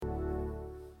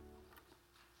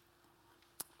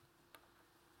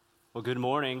Well, good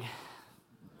morning.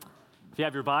 If you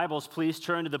have your Bibles, please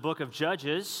turn to the book of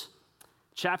Judges,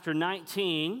 chapter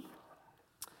 19.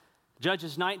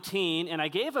 Judges 19, and I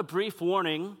gave a brief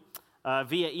warning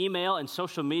via email and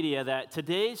social media that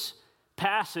today's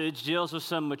passage deals with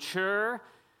some mature,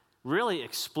 really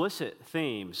explicit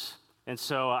themes. And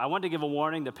so I wanted to give a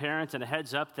warning to parents and a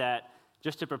heads up that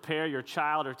just to prepare your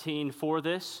child or teen for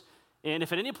this. And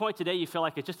if at any point today you feel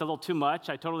like it's just a little too much,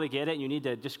 I totally get it, and you need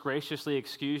to just graciously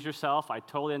excuse yourself. I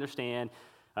totally understand.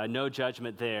 No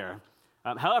judgment there.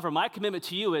 However, my commitment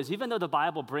to you is even though the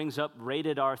Bible brings up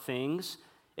rated R things,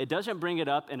 it doesn't bring it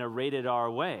up in a rated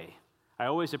R way. I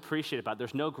always appreciate it,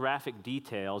 there's no graphic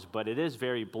details, but it is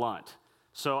very blunt.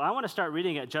 So I want to start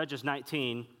reading at Judges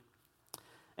 19.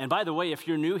 And by the way, if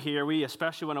you're new here, we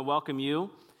especially want to welcome you.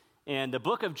 And the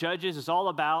book of Judges is all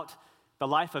about the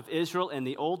life of Israel in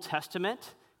the Old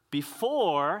Testament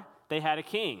before they had a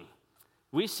king.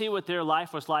 We see what their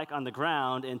life was like on the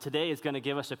ground, and today is going to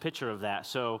give us a picture of that.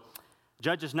 So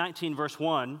Judges 19, verse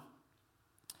 1,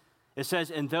 it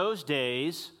says, "In those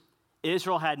days,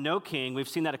 Israel had no king." We've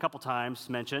seen that a couple times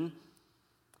mentioned.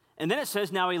 And then it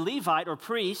says, "Now a Levite or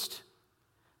priest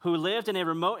who lived in a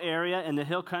remote area in the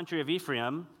hill country of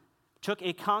Ephraim took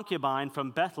a concubine from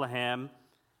Bethlehem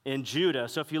in Judah."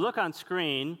 So if you look on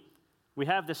screen, we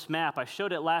have this map. I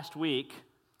showed it last week,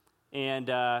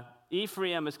 and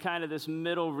Ephraim is kind of this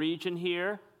middle region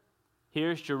here.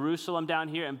 Here's Jerusalem down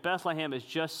here, and Bethlehem is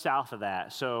just south of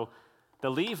that. So the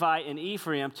Levite in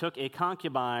Ephraim took a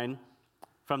concubine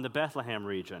from the Bethlehem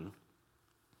region.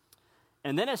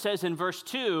 And then it says in verse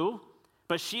 2,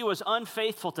 "But she was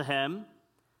unfaithful to him.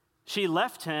 She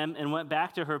left him and went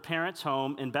back to her parents'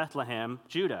 home in Bethlehem,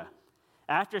 Judah.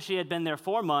 After she had been there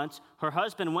 4 months, her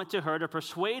husband went to her to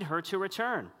persuade her to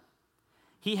return.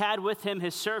 He had with him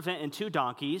his servant and 2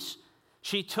 donkeys.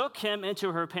 She took him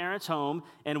into her parents' home,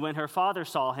 and when her father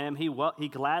saw him, he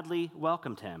gladly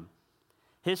welcomed him.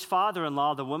 His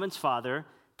father-in-law, the woman's father,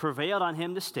 prevailed on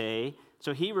him to stay,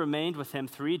 so he remained with him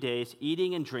 3 days,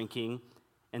 eating and drinking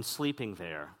and sleeping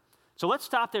there." So let's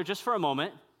stop there just for a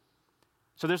moment.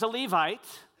 So there's a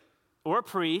Levite or a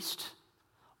priest.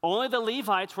 Only the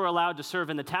Levites were allowed to serve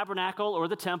in the tabernacle or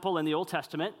the temple in the Old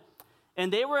Testament,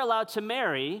 and they were allowed to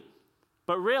marry.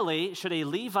 But really, should a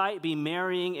Levite be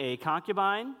marrying a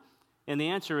concubine? And the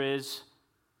answer is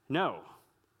no.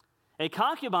 A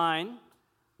concubine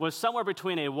was somewhere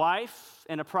between a wife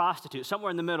and a prostitute, somewhere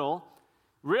in the middle,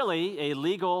 really a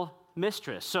legal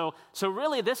mistress. So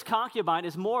really, this concubine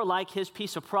is more like his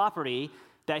piece of property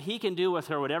that he can do with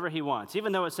her whatever he wants.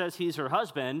 Even though it says he's her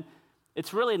husband,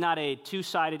 it's really not a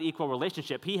two-sided equal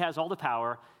relationship. He has all the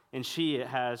power, and she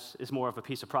is more of a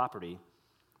piece of property.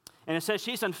 And it says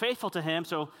she's unfaithful to him,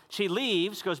 so she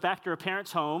leaves, goes back to her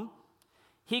parents' home.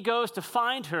 He goes to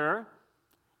find her,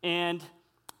 and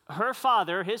her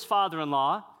father, his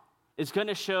father-in-law, is going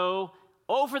to show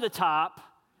over-the-top,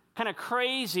 kind of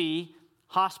crazy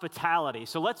hospitality.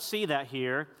 So let's see that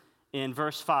here in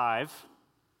verse 5.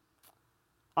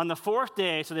 On the 4th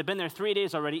day, so they've been there 3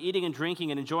 days already, eating and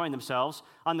drinking and enjoying themselves.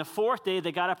 On the 4th day,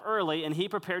 they got up early, and he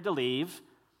prepared to leave.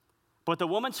 But the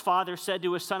woman's father said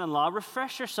to his son-in-law,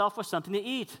 "Refresh yourself with something to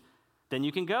eat, then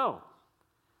you can go."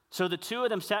 So the 2 of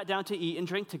them sat down to eat and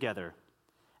drink together.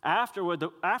 Afterward,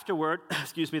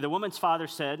 the woman's father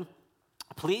said,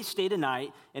 "Please stay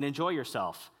tonight and enjoy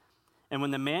yourself." And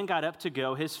when the man got up to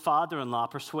go, his father-in-law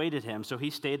persuaded him, so he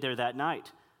stayed there that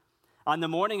night. On the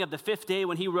morning of the 5th day,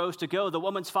 when he rose to go, the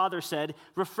woman's father said,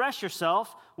 "Refresh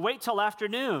yourself, wait till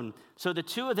afternoon." So the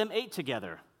 2 of them ate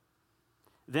together.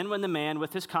 Then when the man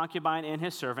with his concubine and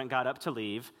his servant got up to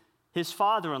leave, his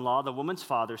father-in-law, the woman's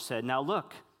father, said, "Now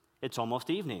look, it's almost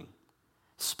evening.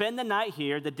 Spend the night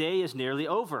here, the day is nearly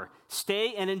over.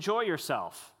 Stay and enjoy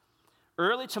yourself.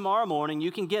 Early tomorrow morning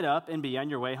you can get up and be on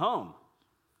your way home."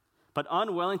 But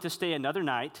unwilling to stay another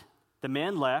night, the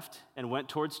man left and went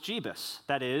towards Jebus,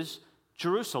 that is,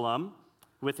 Jerusalem,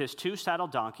 with his 2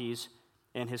 saddled donkeys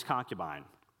and his concubine.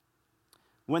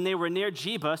 When they were near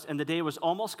Jebus and the day was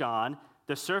almost gone,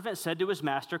 the servant said to his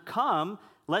master, "Come,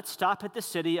 let's stop at the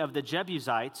city of the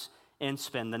Jebusites and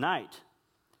spend the night."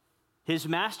 His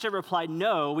master replied,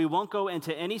 "No, we won't go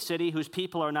into any city whose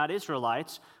people are not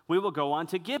Israelites. We will go on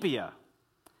to Gibeah."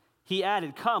 He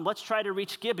added, "Come, let's try to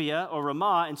reach Gibeah or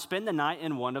Ramah and spend the night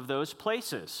in one of those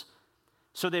places."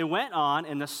 So they went on,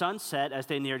 and the sun set as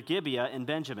they neared Gibeah in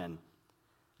Benjamin.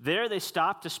 There they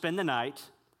stopped to spend the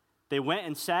night. They went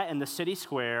and sat in the city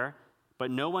square, but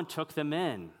no one took them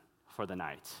in for the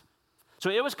night. So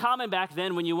it was common back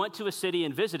then when you went to a city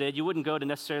and visited, you wouldn't go to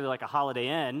necessarily like a Holiday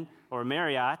Inn or a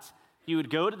Marriott. You would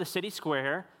go to the city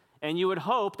square, and you would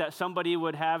hope that somebody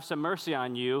would have some mercy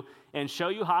on you and show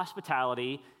you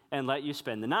hospitality and let you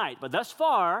spend the night. But thus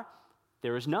far,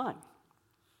 there is none.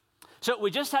 So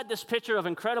we just had this picture of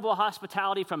incredible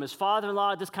hospitality from his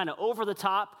father-in-law, this kind of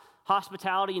over-the-top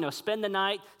hospitality, spend the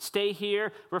night, stay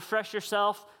here, refresh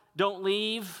yourself, don't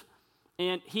leave.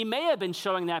 And he may have been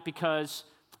showing that because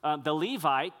the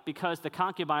Levite, because the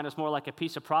concubine was more like a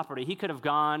piece of property, he could have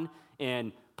gone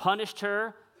and punished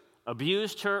her,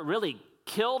 abused her, really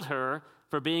killed her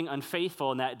for being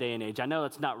unfaithful in that day and age. I know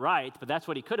that's not right, but that's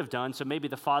what he could have done, so maybe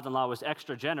the father-in-law was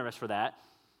extra generous for that.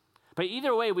 But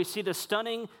either way, we see this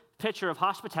stunning picture of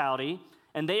hospitality,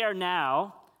 and they are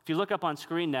now, if you look up on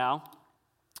screen now,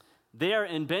 they are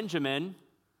in Benjamin,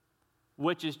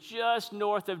 which is just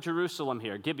north of Jerusalem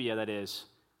here, Gibeah that is.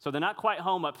 So they're not quite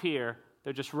home up here,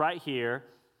 they're just right here.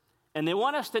 And they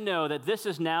want us to know that this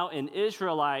is now in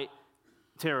Israelite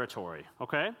territory,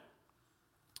 okay?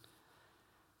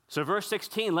 So verse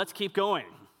 16, let's keep going.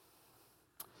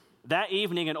 That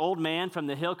evening, an old man from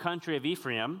the hill country of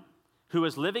Ephraim, who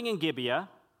was living in Gibeah,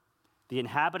 the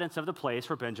inhabitants of the place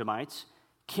were Benjamites,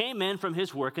 came in from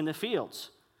his work in the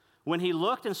fields. When he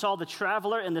looked and saw the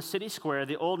traveler in the city square,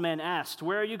 the old man asked,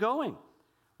 "Where are you going?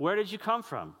 Where did you come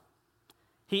from?"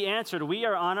 He answered, "We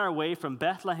are on our way from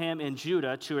Bethlehem in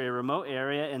Judah to a remote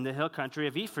area in the hill country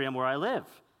of Ephraim where I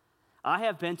live. I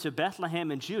have been to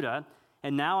Bethlehem in Judah,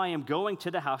 and now I am going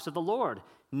to the house of the Lord.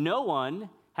 No one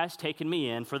has taken me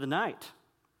in for the night.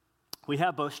 We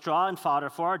have both straw and fodder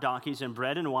for our donkeys and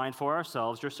bread and wine for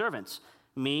ourselves, your servants,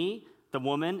 me, the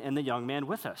woman, and the young man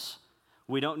with us.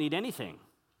 We don't need anything."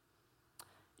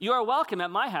 "You are welcome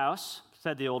at my house,"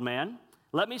 said the old man.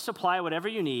 "Let me supply whatever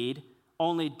you need,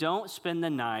 only don't spend the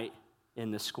night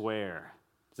in the square."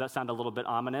 Does that sound a little bit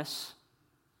ominous?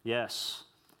 Yes.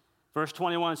 Verse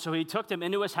 21, so he took them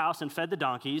into his house and fed the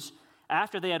donkeys.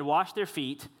 After they had washed their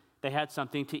feet, they had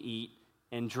something to eat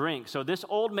and drink. So this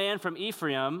old man from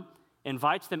Ephraim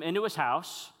invites them into his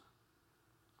house,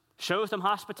 shows them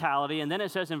hospitality, and then it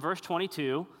says in verse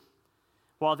 22,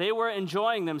 while they were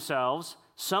enjoying themselves,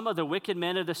 some of the wicked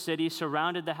men of the city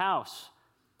surrounded the house.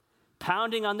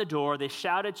 Pounding on the door, they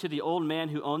shouted to the old man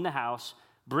who owned the house,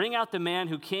 "Bring out the man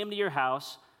who came to your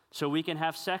house so we can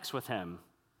have sex with him."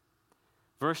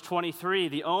 Verse 23,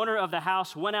 the owner of the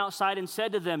house went outside and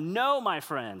said to them, "No, my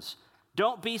friends,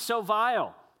 don't be so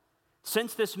vile.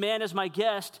 Since this man is my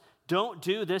guest, don't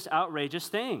do this outrageous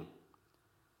thing.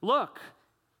 Look,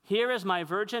 here is my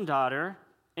virgin daughter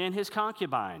and his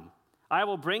concubine. I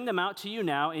will bring them out to you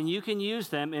now, and you can use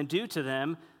them and do to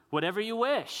them whatever you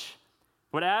wish.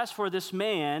 But as for this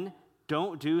man,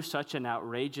 don't do such an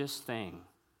outrageous thing."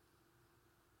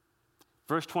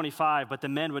 Verse 25, but the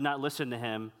men would not listen to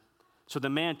him. So the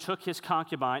man took his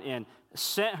concubine and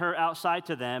sent her outside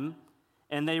to them,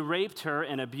 and they raped her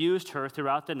and abused her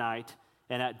throughout the night,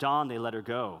 and at dawn they let her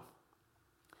go.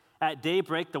 At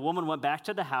daybreak, the woman went back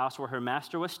to the house where her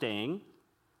master was staying,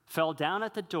 fell down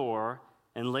at the door,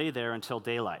 and lay there until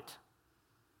daylight.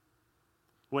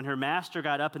 When her master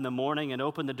got up in the morning and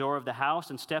opened the door of the house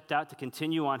and stepped out to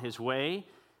continue on his way,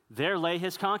 there lay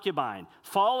his concubine,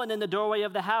 fallen in the doorway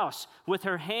of the house, with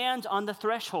her hands on the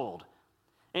threshold.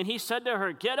 And he said to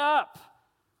her, "Get up,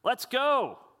 let's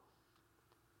go."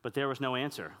 But there was no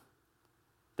answer.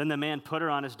 Then the man put her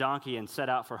on his donkey and set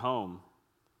out for home.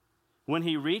 When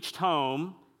he reached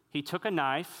home, he took a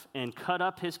knife and cut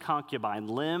up his concubine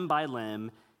limb by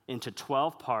limb into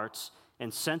 12 parts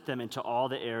and sent them into all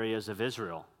the areas of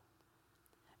Israel.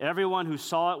 Everyone who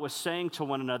saw it was saying to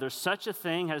one another, "Such a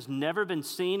thing has never been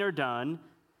seen or done,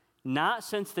 not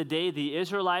since the day the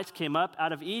Israelites came up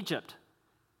out of Egypt.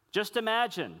 Just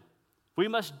imagine, we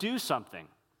must do something,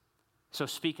 so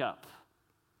speak up."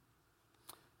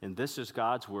 And this is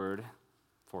God's word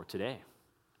for today.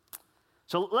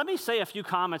 So let me say a few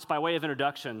comments by way of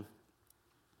introduction.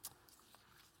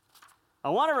 I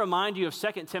want to remind you of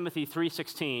 2 Timothy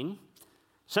 3:16.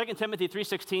 2 Timothy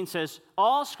 3:16 says,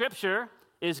 all Scripture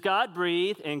is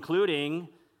God-breathed, including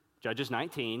Judges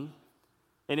 19,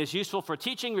 and is useful for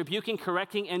teaching, rebuking,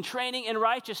 correcting, and training in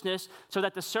righteousness, so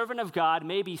that the servant of God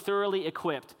may be thoroughly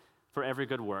equipped for every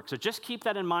good work. So just keep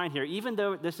that in mind here. Even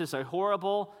though this is a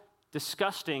horrible,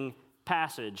 disgusting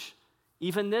passage,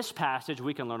 even this passage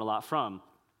we can learn a lot from.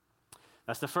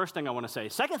 That's the first thing I want to say.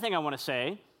 Second thing I want to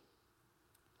say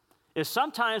is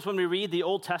sometimes when we read the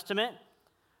Old Testament,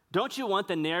 don't you want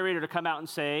the narrator to come out and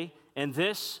say, "And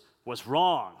this was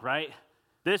wrong," right?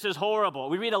 This is horrible.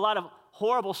 We read a lot of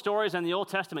horrible stories in the Old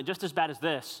Testament, just as bad as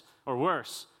this, or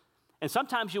worse. And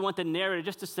sometimes you want the narrator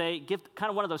just to say, give kind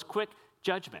of one of those quick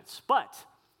judgments. But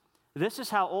this is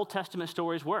how Old Testament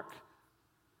stories work.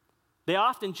 They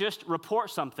often just report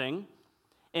something,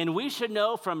 and we should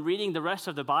know from reading the rest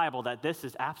of the Bible that this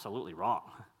is absolutely wrong.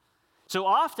 So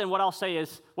often what I'll say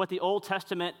is what the Old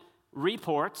Testament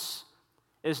reports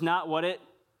is not what it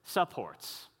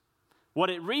supports. What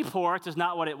it reports is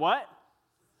not what it what?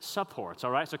 Supports,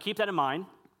 all right? So keep that in mind.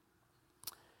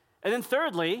 And then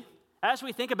thirdly, as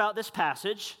we think about this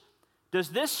passage, does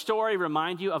this story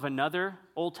remind you of another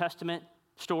Old Testament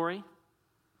story?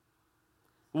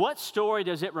 What story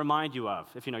does it remind you of,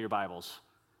 if you know your Bibles?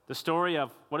 The story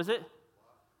of, what is it?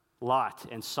 Lot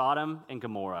and Sodom and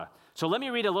Gomorrah. So let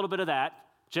me read a little bit of that.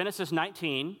 Genesis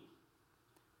 19.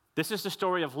 This is the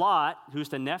story of Lot, who's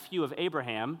the nephew of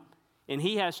Abraham, and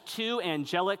he has two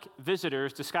angelic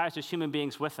visitors disguised as human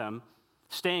beings with him,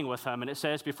 staying with him. And it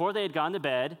says, before they had gone to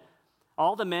bed,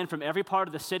 all the men from every part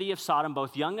of the city of Sodom,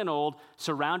 both young and old,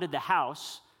 surrounded the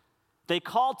house. They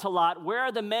called to Lot, where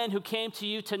are the men who came to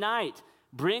you tonight?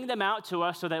 Bring them out to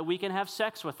us so that we can have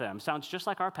sex with them. Sounds just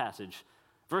like our passage.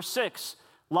 Verse 6,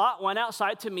 Lot went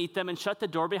outside to meet them and shut the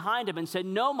door behind him and said,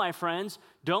 no, my friends,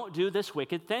 don't do this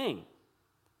wicked thing.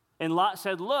 And Lot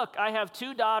said, look, I have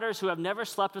two daughters who have never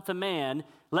slept with a man.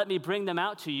 Let me bring them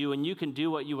out to you, and you can do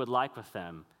what you would like with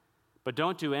them. But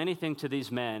don't do anything to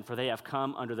these men, for they have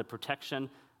come under the protection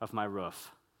of my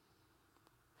roof.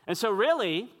 And so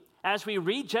really, as we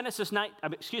read Judges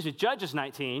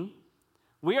 19,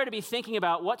 we are to be thinking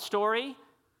about what story?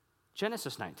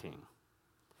 Genesis 19.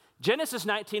 Genesis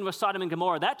 19 was Sodom and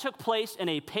Gomorrah. That took place in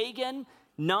a pagan,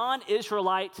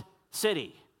 non-Israelite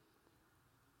city.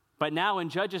 But now in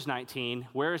Judges 19,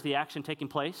 where is the action taking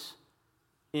place?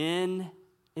 In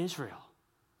Israel.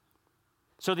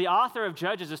 So the author of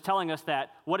Judges is telling us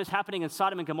that what is happening in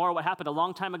Sodom and Gomorrah, what happened a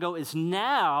long time ago, is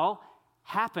now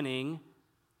happening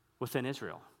within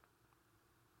Israel.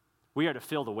 We are to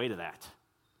feel the weight of that.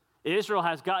 Israel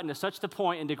has gotten to such the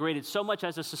point and degraded so much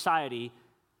as a society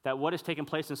that what has taken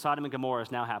place in Sodom and Gomorrah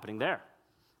is now happening there.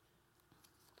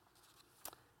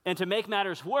 And to make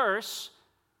matters worse,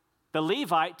 the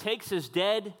Levite takes his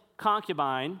dead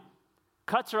concubine,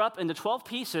 cuts her up into 12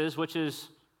 pieces, which is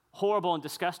horrible and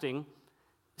disgusting,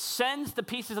 sends the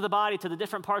pieces of the body to the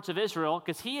different parts of Israel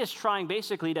because he is trying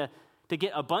basically to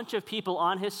get a bunch of people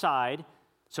on his side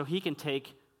so he can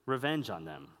take revenge on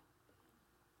them.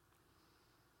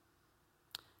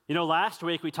 You know, last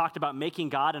week we talked about making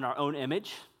God in our own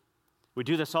image. We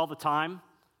do this all the time.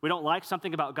 We don't like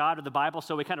something about God or the Bible,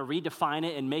 so we kind of redefine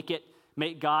it and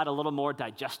make God a little more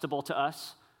digestible to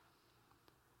us.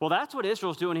 Well, that's what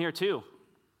Israel's doing here too.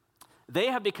 They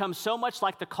have become so much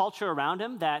like the culture around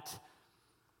them that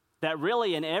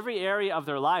really in every area of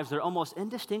their lives, they're almost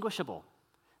indistinguishable.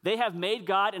 They have made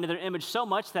God into their image so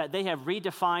much that they have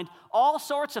redefined all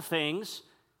sorts of things,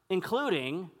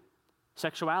 including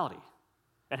sexuality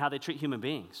and how they treat human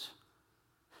beings.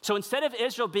 So instead of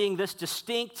Israel being this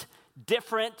distinct,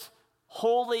 different,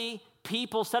 holy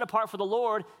people set apart for the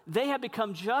Lord, they have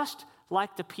become just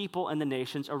like the people and the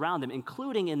nations around them,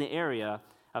 including in the area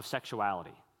of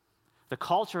sexuality. The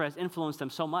culture has influenced them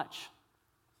so much.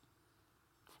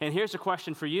 And here's a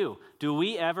question for you. Do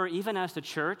we ever, even as the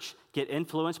church, get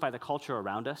influenced by the culture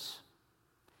around us,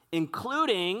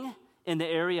 including in the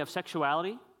area of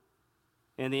sexuality?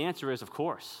 And the answer is, of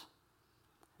course.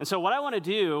 And so what I want to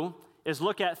do is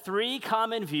look at three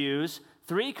common views,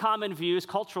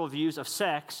 cultural views of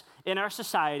sex in our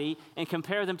society, and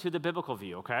compare them to the biblical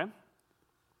view, okay?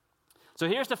 So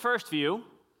here's the first view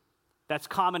that's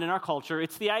common in our culture.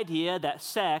 It's the idea that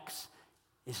sex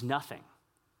is nothing.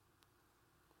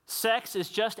 Sex is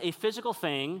just a physical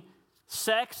thing.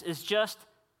 Sex is just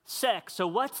sex. So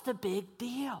what's the big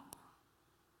deal?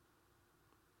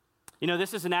 You know,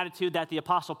 this is an attitude that the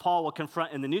Apostle Paul will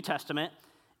confront in the New Testament.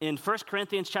 In 1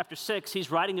 Corinthians chapter 6, he's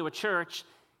writing to a church,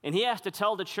 and he has to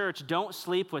tell the church, don't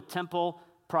sleep with temple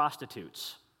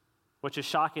prostitutes, which is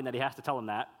shocking that he has to tell them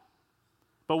that.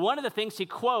 But one of the things he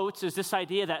quotes is this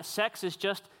idea that sex is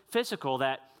just physical,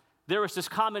 that there is this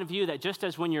common view that just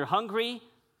as when you're hungry,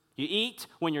 you eat,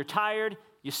 when you're tired,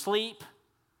 you sleep.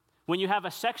 When you have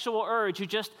a sexual urge, you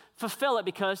just fulfill it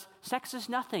because sex is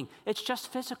nothing. It's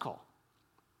just physical.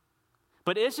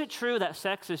 But is it true that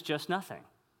sex is just nothing?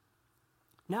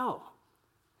 No.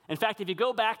 In fact, if you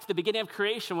go back to the beginning of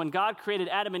creation, when God created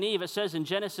Adam and Eve, it says in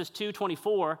Genesis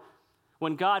 2:24,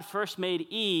 when God first made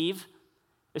Eve,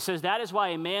 it says, that is why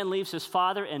a man leaves his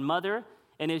father and mother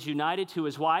and is united to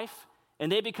his wife, and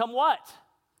they become what?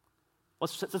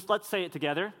 Let's say it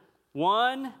together.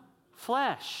 One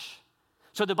flesh.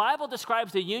 So the Bible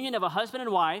describes the union of a husband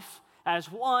and wife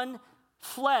as one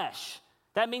flesh.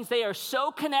 That means they are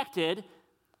so connected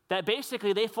that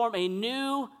basically they form a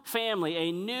new family,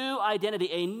 a new identity,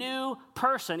 a new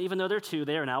person. Even though they're two,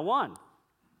 they are now one.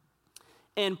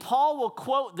 And Paul will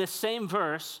quote this same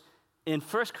verse in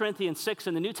 1 Corinthians 6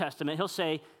 in the New Testament. He'll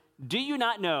say, "Do you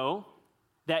not know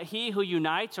that he who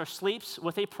unites or sleeps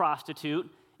with a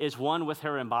prostitute is one with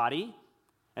her in body?"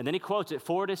 And then he quotes it,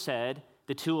 "For it is said,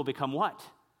 the two will become" what?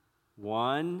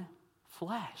 One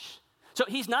flesh. So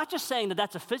he's not just saying that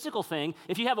that's a physical thing.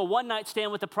 If you have a one-night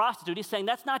stand with a prostitute, he's saying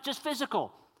that's not just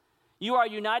physical. You are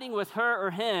uniting with her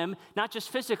or him, not just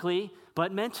physically,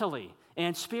 but mentally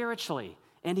and spiritually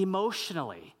and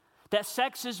emotionally. That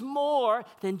sex is more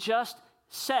than just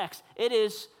sex. It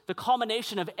is the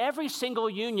culmination of every single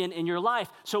union in your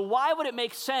life. So why would it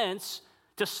make sense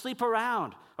to sleep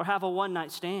around or have a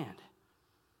one-night stand?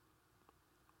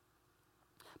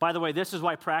 By the way, this is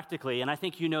why practically, and I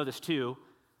think you know this too,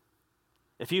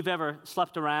 if you've ever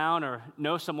slept around or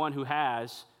know someone who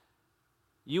has,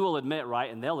 you will admit, right,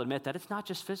 and they'll admit that it's not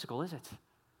just physical, is it?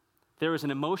 There is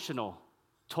an emotional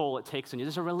toll it takes on you.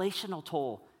 There's a relational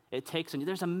toll it takes on you.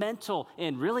 There's a mental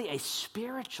and really a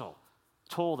spiritual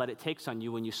toll that it takes on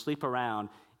you when you sleep around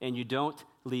and you don't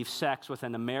leave sex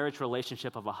within the marriage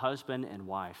relationship of a husband and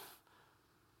wife.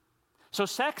 So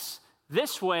sex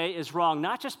this way is wrong,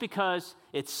 not just because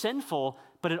it's sinful,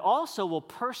 but it also will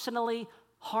personally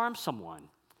harm someone.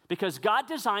 Because God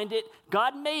designed it,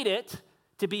 God made it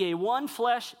to be a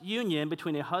one-flesh union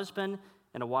between a husband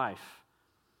and a wife.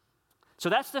 So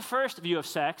that's the first view of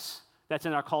sex that's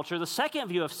in our culture. The second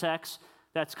view of sex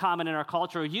that's common in our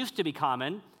culture, or used to be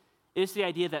common, is the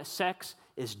idea that sex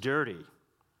is dirty.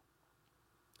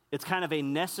 It's kind of a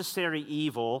necessary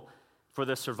evil for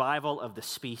the survival of the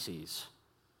species.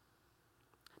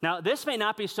 Now, this may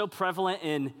not be so prevalent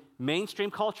in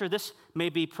mainstream culture. This may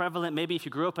be prevalent maybe if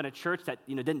you grew up in a church that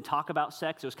didn't talk about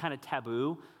sex. It was kind of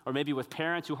taboo. Or maybe with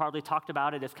parents who hardly talked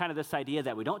about it. It's kind of this idea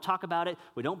that we don't talk about it,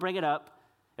 we don't bring it up.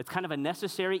 It's kind of a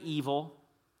necessary evil,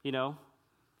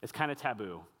 It's kind of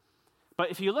taboo. But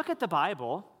if you look at the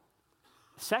Bible,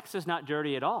 sex is not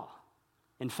dirty at all.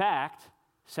 In fact,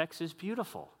 sex is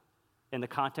beautiful in the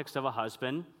context of a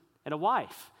husband and a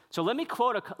wife. So let me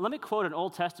quote an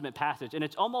Old Testament passage, and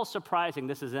it's almost surprising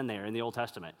this is in there in the Old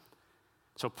Testament.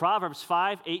 So Proverbs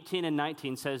 5:18 and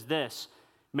 19 says this,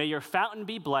 "May your fountain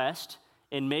be blessed,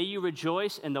 and may you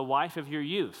rejoice in the wife of your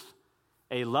youth,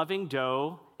 a loving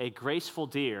doe, a graceful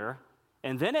deer."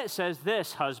 And then it says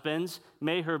this, husbands,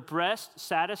 "May her breast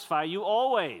satisfy you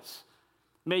always.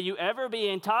 May you ever be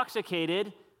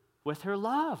intoxicated with her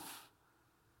love."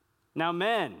 Now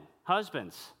men,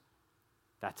 husbands,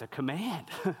 that's a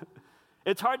command.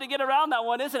 It's hard to get around that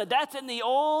one, isn't it? That's in the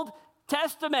Old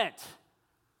Testament.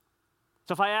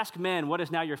 So if I ask men, what is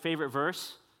now your favorite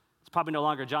verse? It's probably no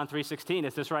longer John 3:16.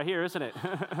 It's this right here, isn't it?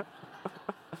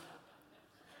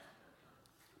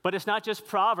 But it's not just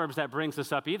Proverbs that brings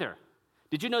this up either.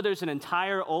 Did you know there's an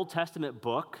entire Old Testament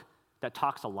book that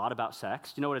talks a lot about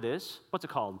sex? Do you know what it is? What's it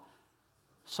called?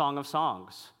 Song of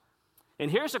Songs.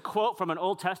 And here's a quote from an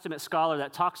Old Testament scholar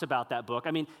that talks about that book.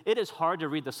 I mean, it is hard to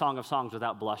read the Song of Songs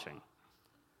without blushing.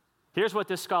 Here's what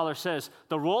this scholar says.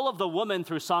 "The role of the woman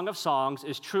through Song of Songs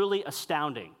is truly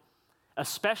astounding,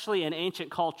 especially in ancient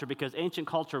culture, because ancient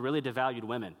culture really devalued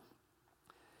women.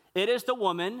 It is the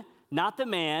woman, not the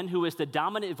man, who is the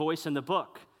dominant voice in the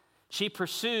book. She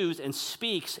pursues and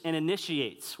speaks and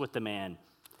initiates with the man.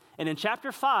 And in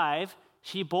chapter 5,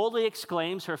 she boldly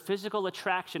exclaims her physical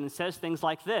attraction and says things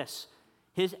like this: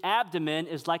 'His abdomen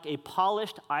is like a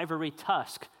polished ivory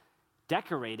tusk,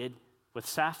 decorated with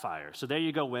sapphire.'" So there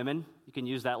you go, women. You can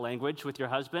use that language with your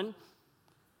husband.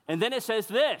 And then it says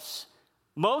this.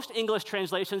 Most English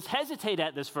translations hesitate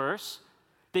at this verse.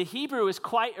 The Hebrew is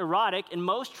quite erotic, and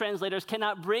most translators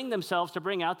cannot bring themselves to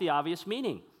bring out the obvious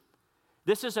meaning.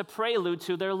 This is a prelude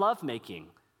to their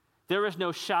lovemaking. There is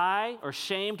no shy or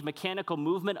shamed mechanical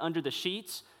movement under the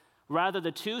sheets. Rather,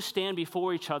 the two stand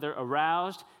before each other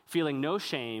aroused, feeling no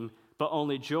shame, but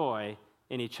only joy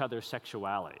in each other's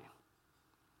sexuality.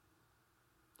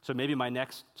 So maybe my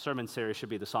next sermon series should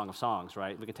be the Song of Songs,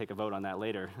 right? We can take a vote on that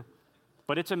later.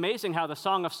 But it's amazing how the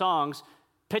Song of Songs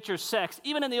pictures sex,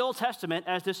 even in the Old Testament,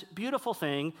 as this beautiful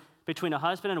thing between a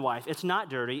husband and wife. It's not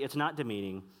dirty, it's not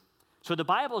demeaning. So the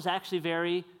Bible is actually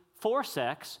very for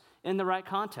sex in the right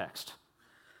context.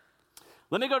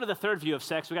 Let me go to the third view of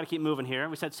sex. We got to keep moving here.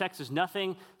 We said sex is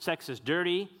nothing, sex is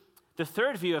dirty. The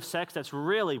third view of sex that's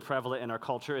really prevalent in our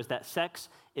culture is that sex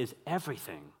is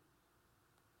everything.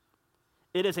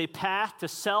 It is a path to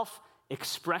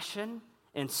self-expression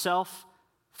and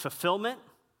self-fulfillment.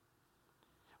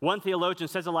 One theologian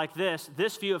says it like this: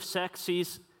 this view of sex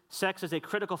sees sex is a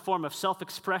critical form of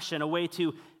self-expression, a way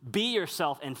to be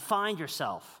yourself and find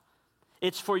yourself.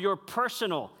 It's for your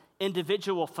personal,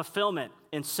 individual fulfillment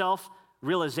and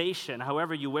self-realization,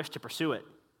 however you wish to pursue it.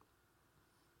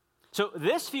 So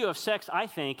this view of sex, I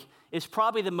think, is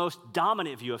probably the most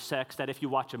dominant view of sex that if you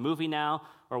watch a movie now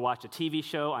or watch a TV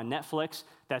show on Netflix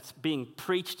that's being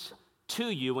preached to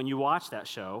you when you watch that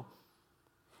show.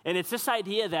 And it's this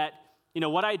idea that,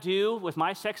 what I do with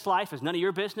my sex life is none of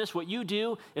your business. What you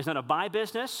do is none of my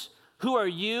business. Who are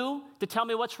you to tell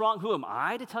me what's wrong? Who am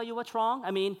I to tell you what's wrong?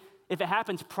 I mean, if it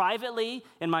happens privately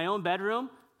in my own bedroom,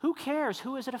 who cares?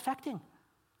 Who is it affecting?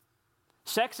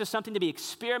 Sex is something to be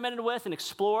experimented with and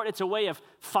explored. It's a way of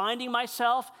finding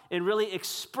myself and really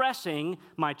expressing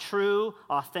my true,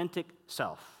 authentic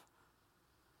self.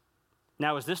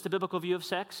 Now, is this the biblical view of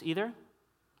sex either?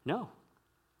 No.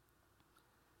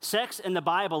 Sex in the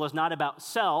Bible is not about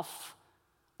self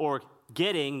or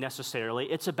getting necessarily.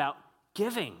 It's about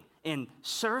giving and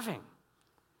serving.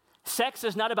 Sex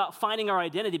is not about finding our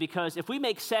identity, because if we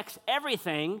make sex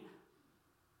everything,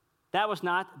 that was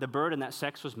not the burden that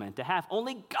sex was meant to have.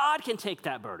 Only God can take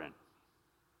that burden.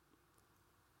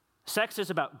 Sex is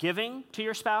about giving to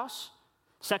your spouse.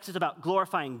 Sex is about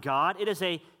glorifying God. It is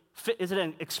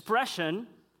an expression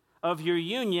of your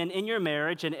union in your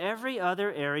marriage and every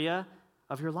other area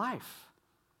of your life.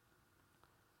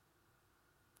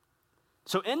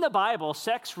 So in the Bible,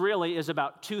 sex really is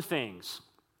about two things.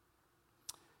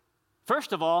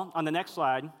 First of all, on the next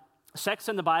slide, sex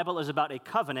in the Bible is about a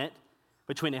covenant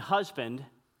between a husband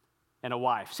and a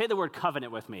wife. Say the word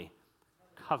covenant with me.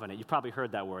 Covenant. You've probably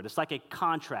heard that word. It's like a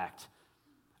contract,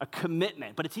 a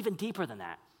commitment, but it's even deeper than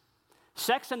that.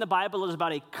 Sex in the Bible is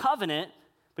about a covenant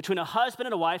between a husband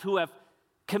and a wife who have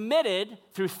committed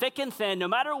through thick and thin, no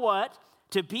matter what,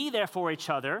 to be there for each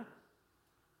other.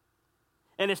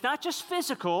 And it's not just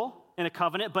physical in a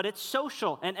covenant, but it's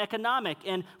social and economic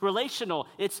and relational.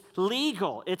 It's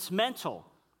legal. It's mental.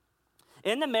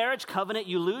 In the marriage covenant,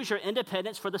 you lose your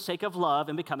independence for the sake of love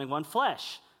and becoming one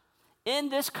flesh. In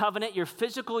this covenant, your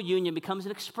physical union becomes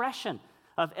an expression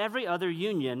of every other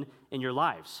union in your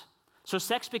lives. So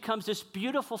sex becomes this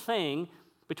beautiful thing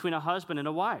between a husband and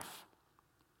a wife.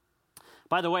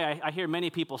 By the way, I hear many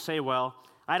people say, well,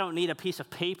 I don't need a piece of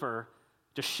paper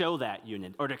to show that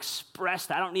union or to express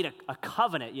that. I don't need a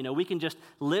covenant. We can just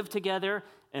live together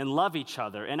and love each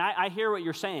other. And I hear what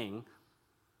you're saying.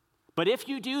 But if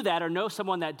you do that or know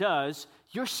someone that does,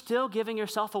 you're still giving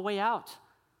yourself a way out.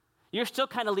 You're still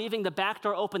kind of leaving the back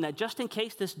door open that just in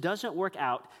case this doesn't work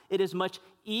out, it is much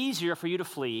easier for you to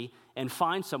flee and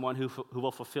find someone who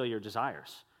will fulfill your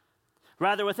desires.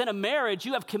 Rather, within a marriage,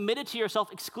 you have committed to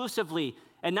yourself exclusively,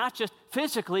 and not just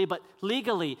physically, but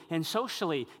legally and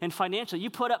socially and financially.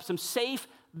 You put up some safe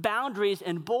boundaries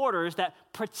and borders that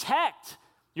protect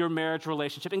your marriage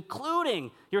relationship,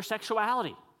 including your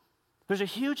sexuality. There's a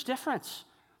huge difference.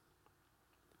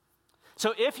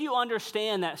 So if you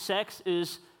understand that sex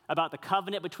is about the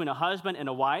covenant between a husband and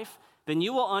a wife, then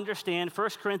you will understand 1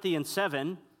 Corinthians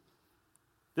 7.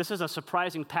 This is a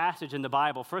surprising passage in the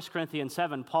Bible. 1 Corinthians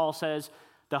 7, Paul says,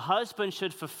 the husband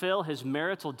should fulfill his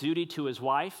marital duty to his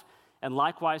wife, and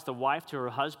likewise the wife to her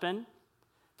husband.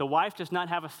 The wife does not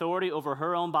have authority over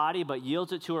her own body, but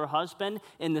yields it to her husband.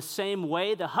 In the same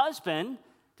way, the husband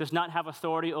does not have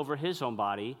authority over his own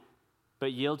body,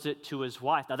 but yields it to his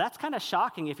wife. Now, that's kind of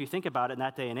shocking if you think about it in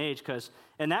that day and age, because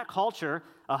in that culture,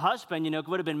 a husband,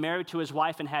 would have been married to his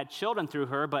wife and had children through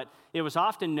her, but it was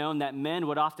often known that men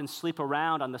would often sleep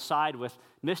around on the side with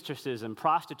mistresses and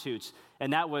prostitutes,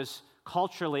 and that was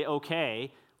culturally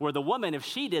okay, where the woman, if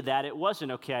she did that, it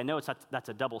wasn't okay. I know that's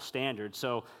a double standard.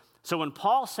 So when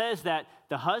Paul says that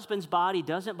the husband's body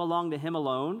doesn't belong to him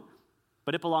alone,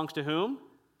 but it belongs to whom?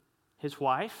 His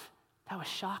wife, that was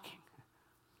shocking.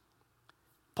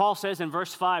 Paul says in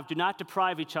verse 5, do not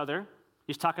deprive each other.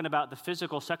 He's talking about the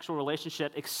physical sexual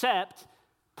relationship, except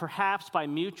perhaps by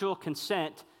mutual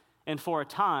consent and for a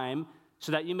time,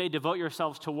 so that you may devote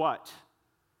yourselves to what?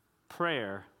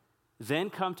 Prayer. Then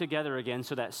come together again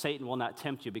so that Satan will not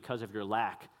tempt you because of your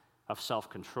lack of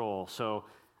self-control. So,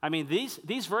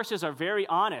 these verses are very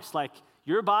honest. Like,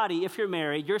 your body, if you're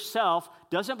married, yourself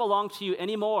doesn't belong to you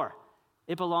anymore.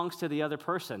 It belongs to the other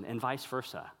person and vice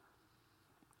versa.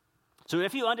 So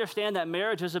if you understand that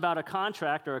marriage is about a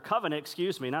contract or a covenant,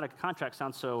 not a contract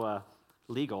sounds so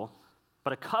legal,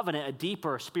 but a covenant, a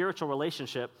deeper spiritual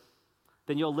relationship,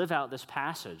 then you'll live out this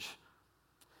passage.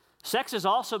 Sex is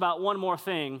also about one more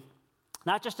thing,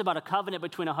 not just about a covenant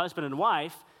between a husband and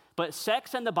wife, but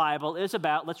sex in the Bible is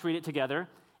about, let's read it together,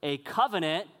 a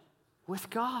covenant with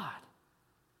God.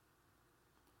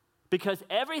 Because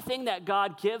everything that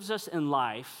God gives us in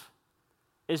life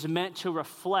is meant to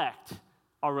reflect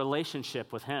our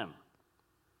relationship with Him.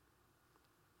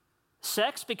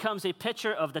 Sex becomes a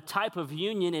picture of the type of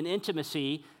union and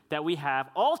intimacy that we have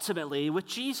ultimately with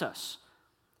Jesus.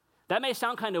 That may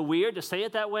sound kind of weird to say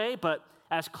it that way, but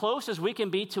as close as we can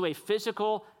be to a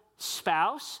physical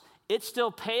spouse, it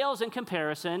still pales in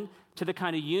comparison to the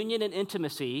kind of union and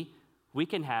intimacy we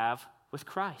can have with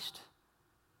Christ.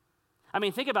 I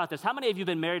mean, think about this. How many of you have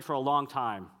been married for a long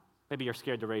time? Maybe you're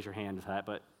scared to raise your hand with that,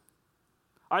 but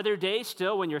are there days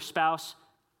still when your spouse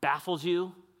baffles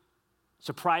you,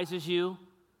 surprises you,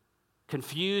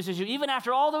 confuses you, even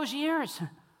after all those years?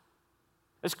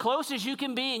 As close as you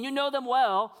can be, and you know them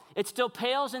well, it still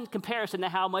pales in comparison to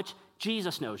how much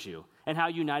Jesus knows you and how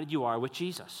united you are with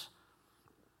Jesus.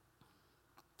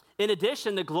 In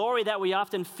addition, the glory that we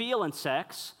often feel in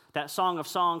sex, that Song of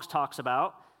Songs talks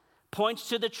about, points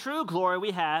to the true glory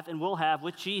we have and will have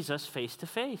with Jesus face to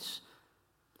face.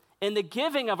 And the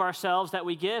giving of ourselves that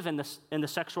we give in the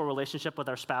sexual relationship with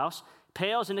our spouse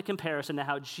pales into comparison to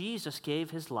how Jesus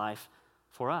gave his life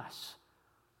for us.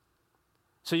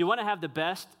 So you want to have the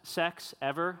best sex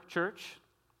ever, church?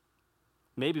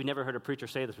 Maybe you've never heard a preacher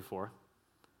say this before,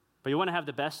 but you want to have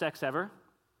the best sex ever?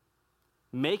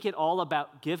 Make it all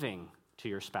about giving to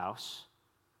your spouse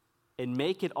and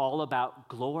make it all about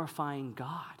glorifying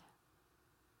God.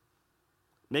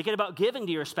 Make it about giving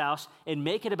to your spouse and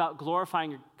make it about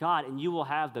glorifying God, and you will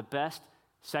have the best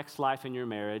sex life in your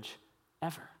marriage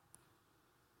ever.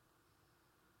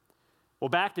 Well,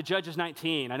 back to Judges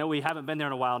 19. I know we haven't been there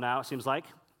in a while now, it seems like.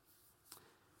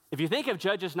 If you think of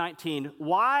Judges 19,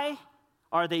 why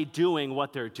are they doing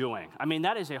what they're doing? I mean,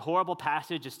 that is a horrible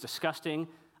passage. It's disgusting.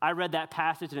 I read that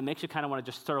passage, and it makes you kind of want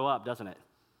to just throw up, doesn't it?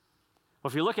 Well,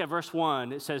 if you look at verse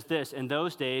 1, it says this: in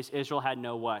those days, Israel had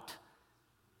no what?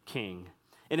 King.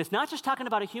 And it's not just talking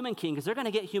about a human king, because they're going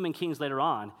to get human kings later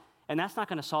on, and that's not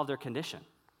going to solve their condition.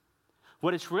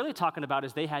 What it's really talking about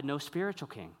is they had no spiritual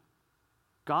king.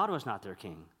 God was not their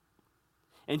king.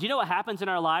 And do you know what happens in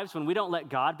our lives when we don't let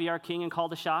God be our king and call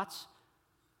the shots?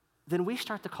 Then we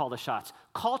start to call the shots.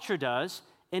 Culture does,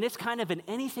 and it's kind of an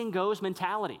anything goes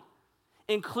mentality,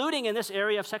 including in this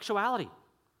area of sexuality.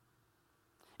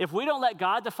 If we don't let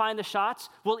God define the shots,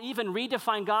 we'll even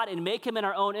redefine God and make him in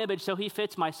our own image so he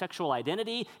fits my sexual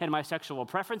identity and my sexual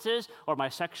preferences or my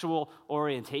sexual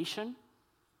orientation.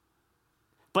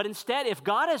 But instead, if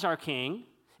God is our king,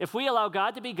 if we allow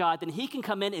God to be God, then he can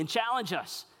come in and challenge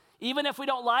us. Even if we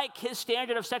don't like his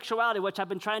standard of sexuality, which I've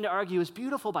been trying to argue is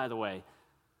beautiful, by the way.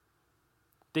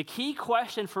 The key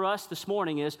question for us this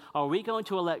morning is, are we going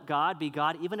to let God be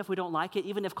God even if we don't like it,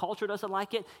 even if culture doesn't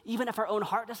like it, even if our own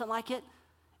heart doesn't like it?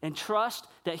 And trust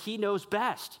that he knows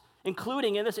best,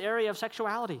 including in this area of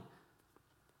sexuality.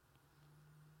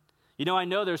 You know, I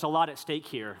know there's a lot at stake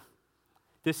here.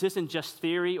 This isn't just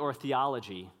theory or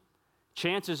theology.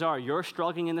 Chances are you're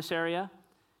struggling in this area.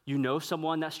 You know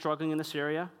someone that's struggling in this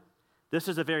area. This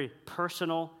is a very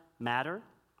personal matter.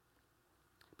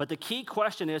 But the key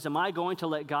question is, am I going to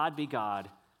let God be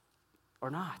God or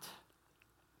not?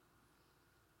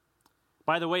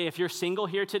 By the way, if you're single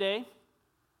here today,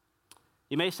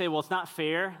 you may say, well, it's not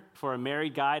fair for a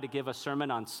married guy to give a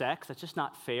sermon on sex. That's just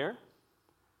not fair.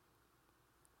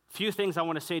 Few things I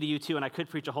want to say to you too, and I could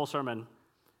preach a whole sermon.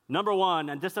 Number one,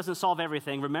 and this doesn't solve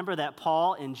everything, remember that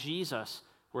Paul and Jesus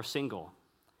were single.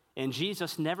 And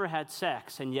Jesus never had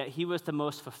sex, and yet he was the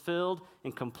most fulfilled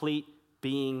and complete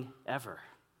being ever.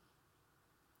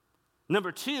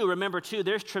 Number two, remember too,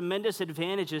 there's tremendous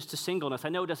advantages to singleness. I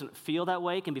know it doesn't feel that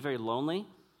way. It can be very lonely.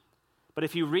 But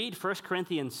if you read 1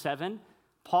 Corinthians 7,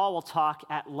 Paul will talk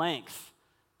at length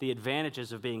the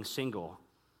advantages of being single.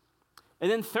 And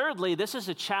then thirdly, this is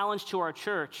a challenge to our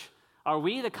church. Are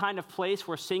we the kind of place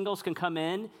where singles can come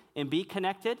in and be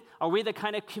connected? Are we the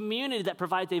kind of community that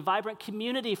provides a vibrant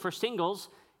community for singles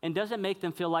and doesn't make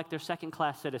them feel like they're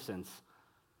second-class citizens?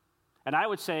 And I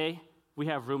would say we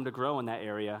have room to grow in that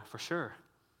area for sure.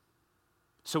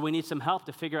 So we need some help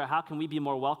to figure out how can we be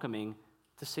more welcoming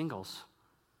to singles.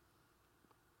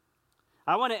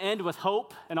 I want to end with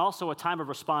hope and also a time of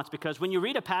response, because when you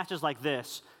read a passage like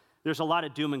this, there's a lot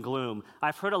of doom and gloom.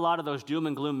 I've heard a lot of those doom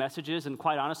and gloom messages, and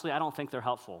quite honestly, I don't think they're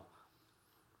helpful.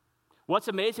 What's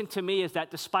amazing to me is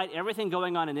that despite everything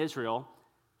going on in Israel,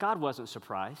 God wasn't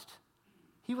surprised.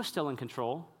 He was still in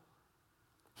control.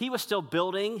 He was still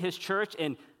building his church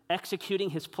and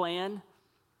executing his plan.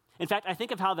 In fact, I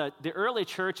think of how the early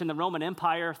church in the Roman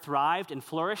Empire thrived and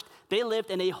flourished. They lived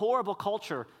in a horrible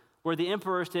culture where the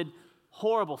emperors did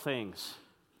horrible things,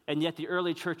 and yet the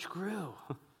early church grew.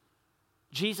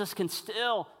 Jesus can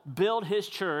still build his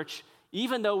church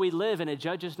Even though we live in a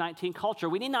Judges 19 culture,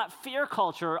 we need not fear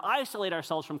culture or isolate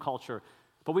ourselves from culture,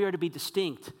 but we are to be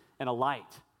distinct and a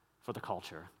light for the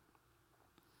culture.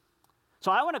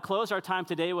 So I want to close our time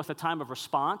today with a time of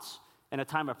response and a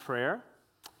time of prayer.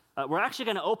 We're actually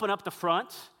going to open up the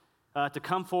front to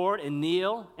come forward and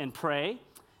kneel and pray.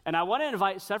 And I want to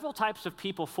invite several types of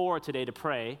people forward today to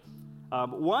pray.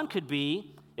 One could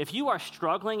be, if you are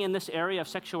struggling in this area of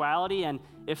sexuality, and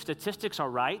if statistics are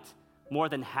right, more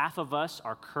than half of us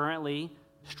are currently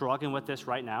struggling with this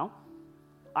right now,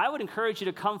 I would encourage you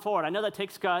to come forward. I know that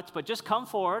takes guts, but just come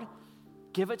forward,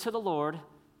 give it to the Lord,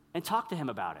 and talk to him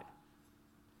about it.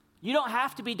 You don't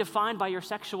have to be defined by your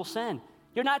sexual sin.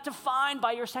 You're not defined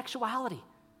by your sexuality.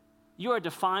 You are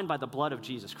defined by the blood of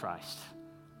Jesus Christ.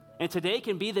 And today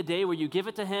can be the day where you give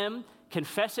it to him,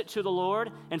 confess it to the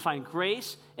Lord, and find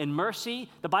grace and mercy.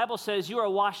 The Bible says you are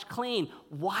washed clean,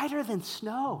 whiter than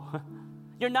snow.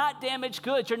 You're not damaged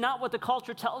goods. You're not what the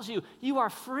culture tells you. You are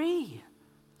free.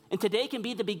 And today can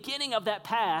be the beginning of that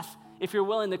path if you're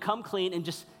willing to come clean and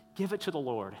just give it to the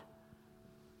Lord.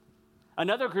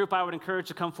 Another group I would encourage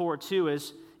to come forward too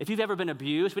is if you've ever been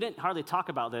abused. We didn't hardly talk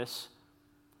about this.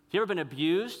 If you've ever been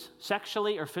abused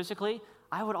sexually or physically,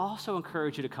 I would also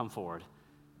encourage you to come forward,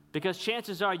 because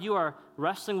chances are you are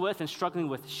wrestling with and struggling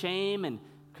with shame and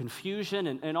confusion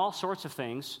and all sorts of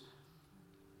things.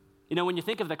 You know, when you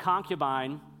think of the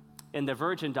concubine and the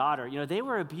virgin daughter, you know, they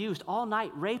were abused all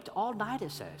night, raped all night,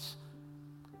 it says.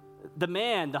 The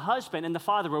man, the husband, and the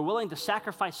father were willing to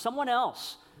sacrifice someone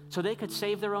else so they could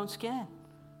save their own skin.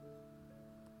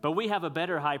 But we have a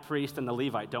better high priest than the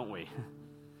Levite, don't we?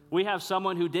 We have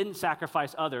someone who didn't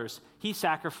sacrifice others. He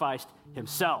sacrificed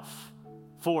himself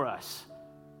for us.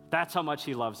 That's how much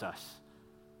he loves us.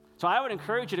 So I would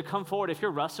encourage you to come forward. If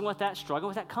you're wrestling with that, struggling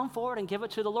with that, come forward and give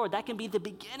it to the Lord. That can be the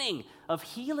beginning of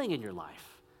healing in your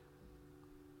life.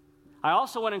 I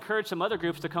also want to encourage some other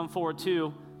groups to come forward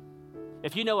too.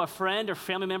 If you know a friend or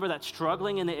family member that's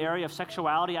struggling in the area of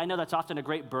sexuality, I know that's often a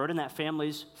great burden that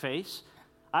families face.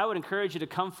 I would encourage you to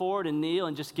come forward and kneel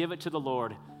and just give it to the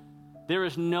Lord. There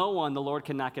is no one the Lord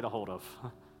cannot get a hold of.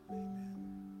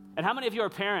 And how many of you are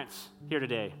parents here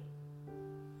today?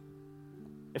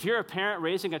 If you're a parent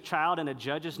raising a child in a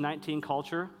Judges 19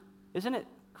 culture, isn't it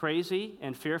crazy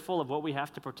and fearful of what we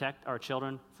have to protect our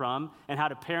children from and how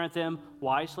to parent them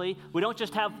wisely? We don't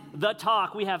just have the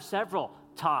talk, we have several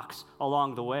talks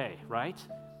along the way, right?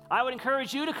 I would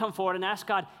encourage you to come forward and ask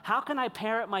God, how can I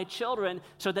parent my children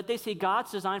so that they see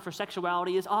God's design for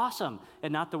sexuality is awesome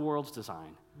and not the world's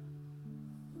design?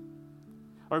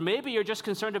 Or maybe you're just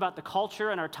concerned about the culture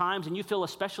and our times and you feel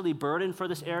especially burdened for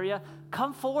this area.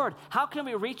 Come forward. How can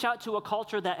we reach out to a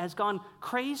culture that has gone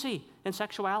crazy in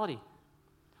sexuality?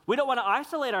 We don't want to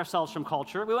isolate ourselves from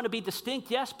culture. We want to be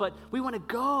distinct, yes, but we want to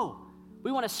go.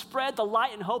 We want to spread the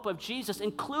light and hope of Jesus,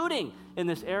 including in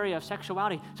this area of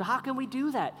sexuality. So how can we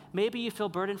do that? Maybe you feel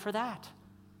burdened for that.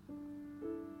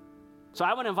 So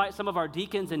I want to invite some of our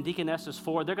deacons and deaconesses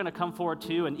forward. They're going to come forward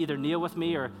too and either kneel with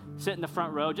me or sit in the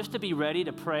front row just to be ready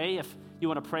to pray if you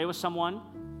want to pray with someone.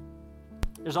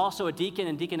 There's also a deacon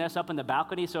and deaconess up in the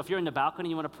balcony. So if you're in the balcony,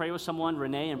 you want to pray with someone,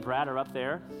 Renee and Brad are up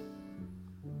there.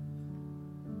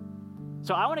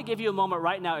 So I want to give you a moment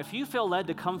right now. If you feel led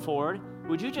to come forward,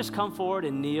 would you just come forward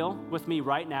and kneel with me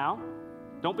right now?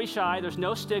 Don't be shy. There's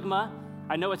no stigma.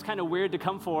 I know it's kind of weird to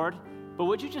come forward. But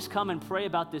would you just come and pray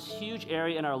about this huge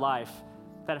area in our life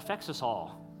that affects us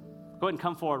all? Go ahead and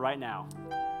come forward right now.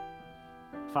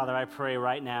 Father, I pray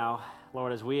right now,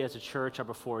 Lord, as we as a church are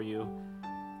before you,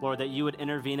 Lord, that you would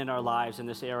intervene in our lives in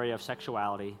this area of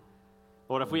sexuality.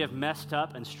 Lord, if we have messed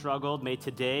up and struggled, may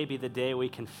today be the day we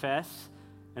confess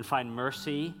and find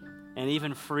mercy and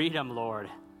even freedom, Lord,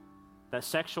 that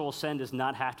sexual sin does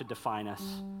not have to define us.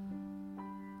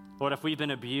 Lord, if we've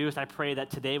been abused, I pray that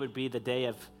today would be the day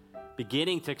of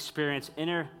beginning to experience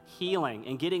inner healing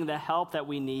and getting the help that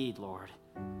we need, Lord.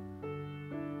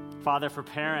 Father, for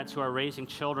parents who are raising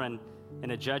children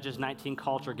in a Judges 19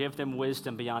 culture, give them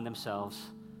wisdom beyond themselves.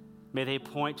 May they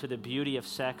point to the beauty of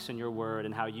sex in your word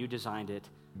and how you designed it,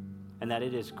 and that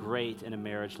it is great in a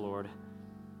marriage, Lord.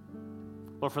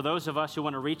 Lord, for those of us who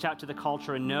want to reach out to the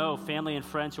culture and know family and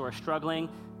friends who are struggling,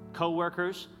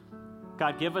 co-workers,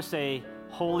 God, give us a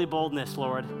holy boldness,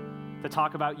 Lord, to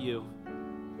talk about you.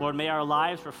 Lord, may our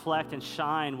lives reflect and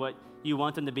shine what you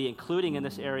want them to be, including in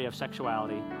this area of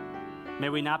sexuality. May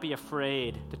we not be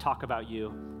afraid to talk about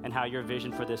you and how your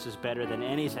vision for this is better than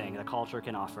anything the culture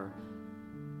can offer.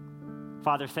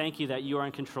 Father, thank you that you are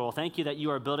in control. Thank you that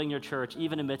you are building your church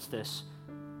even amidst this.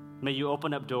 May you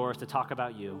open up doors to talk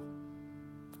about you.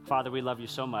 Father, we love you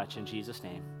so much in Jesus'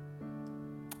 name.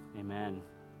 Amen.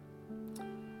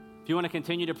 If you want to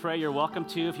continue to pray, you're welcome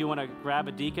to. If you want to grab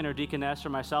a deacon or deaconess or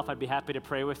myself, I'd be happy to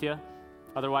pray with you.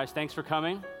 Otherwise, thanks for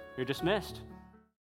coming. You're dismissed.